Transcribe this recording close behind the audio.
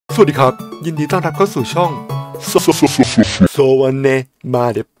สวัสดีครับยินดีต้อนรับเข้าสู่ช่องโซวันเนมา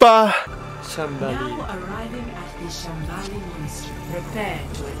เดป้าชัมบาลี Now arriving at the Shambali Monastery. Prepare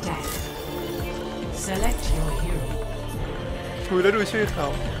to attack. Select your hero. ดูแล้วดูชื่อเขา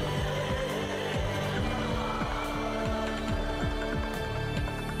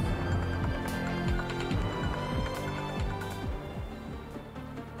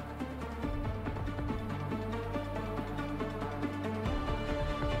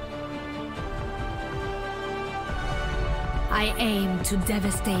I aim to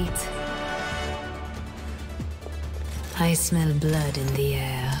devastate. I smell blood in the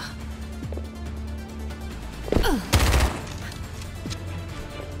air.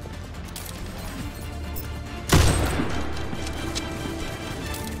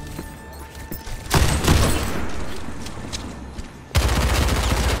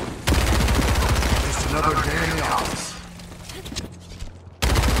 Just another day in the office.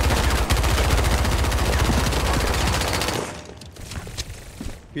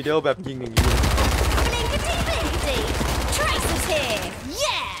 วิดีโอแบบยิงอย่างนี้ Trace is here.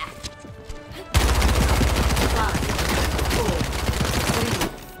 Yeah. 5, 4,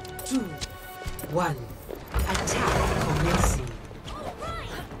 3, 2, 1. Attack commencing.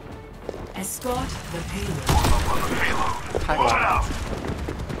 Escort the payload. ถ่าย Load up.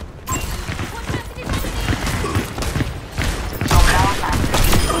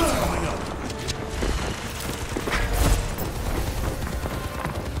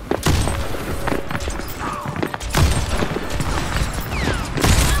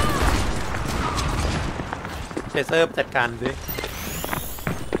 เชเซอร์จัดการด้วย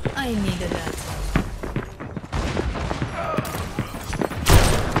I needed that.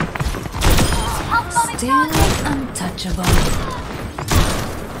 Still untouchable.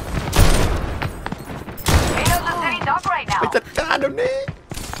 Payloads are setting up right ไป now. จัดการเดี๋ยวนี้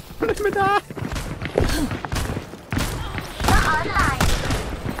ไม่ได้ Online.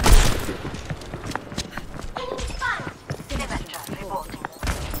 Telemetry reporting.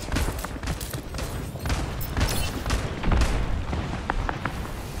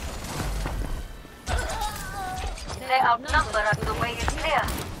 They outnumber us. The way is clear.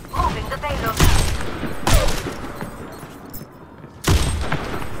 Moving the payload.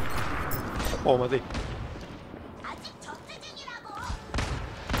 โผล่มาสิ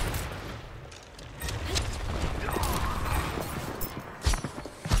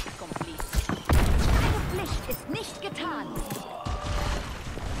Pflicht ist nicht getan.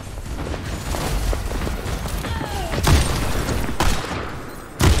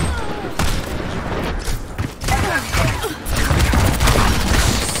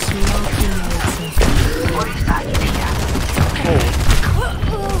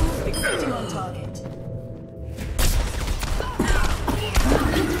 On target.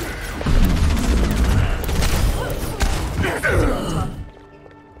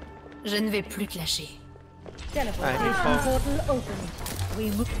 Je ne vais plus te lâcher. Teleportation portal open. We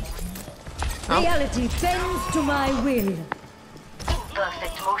move. Ow. Reality bends to my will.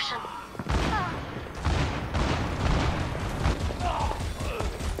 Perfect motion.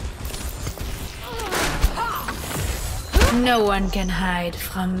 No one can hide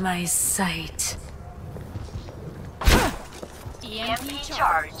from my sight. EMP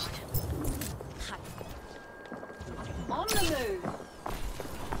charged. On the move.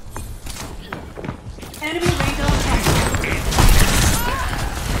 Enemy radar tag.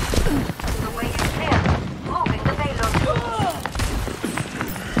 The way is clear. Moving the payload.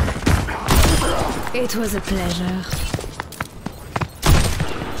 It was a pleasure.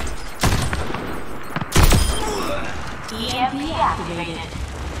 EMP activated.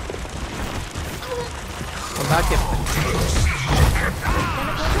 คนบ้าเก็บ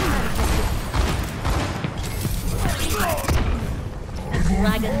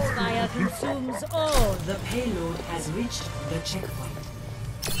Dragon's fire consumes all. The payload has reached the checkpoint.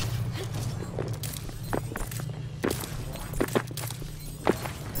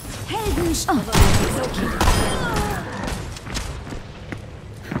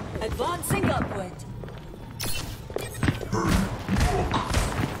 Advancing upward.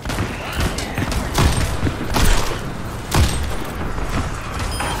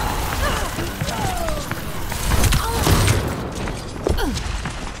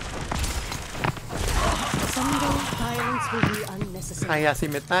 Someday violence will be ใคร unnecessary. อะซิ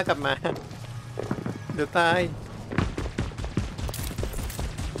เมต้ากลับมา เดี๋ยวตาย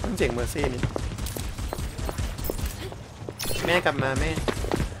ต้องเจ๋งเมอร์ซี่นี่ แม่กลับมาแม่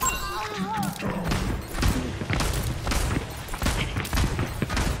Payload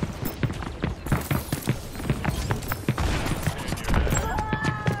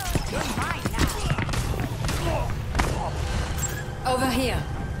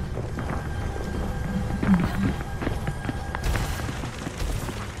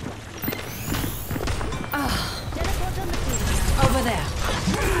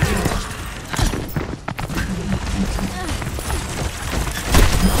there.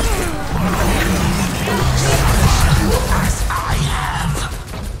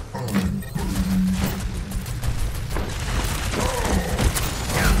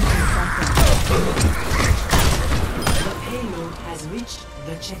 The payload has reached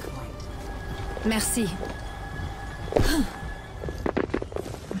the checkpoint. Merci.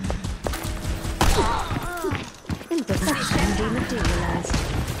 Imperfection dematerialized.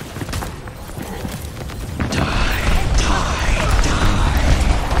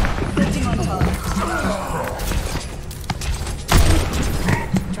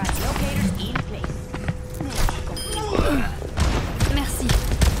 Merci.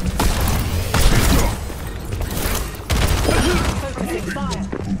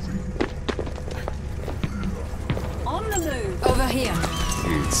 On the move. Over here.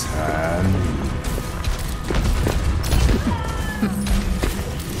 It's hand.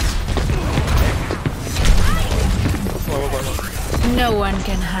 No one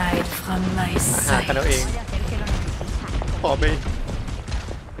can hide from my หากันเอาเอง sight. ขอไป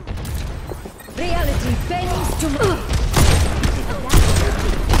Reality bends to my...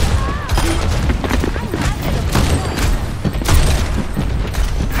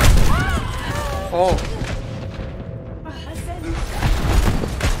โอ้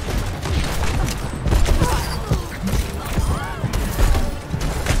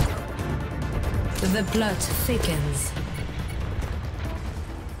The blood thickens.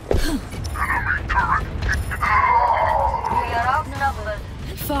 We are outnumbered.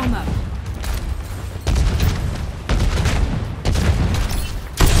 Form up.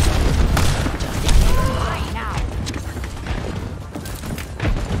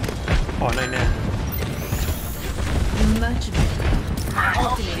 ขอหน่อยเนี่ย Much better.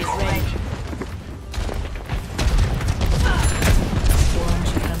 Ultimate is ready. Won't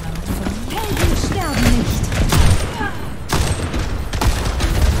you come out for me? Helden sterben nicht.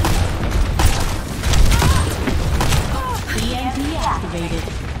 EMP activated.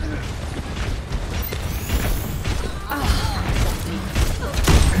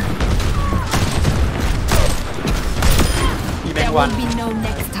 There won't be no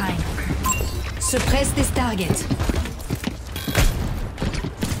next time. Suppress this target.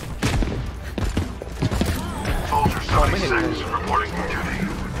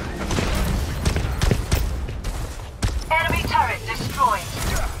 Enemy turret destroyed.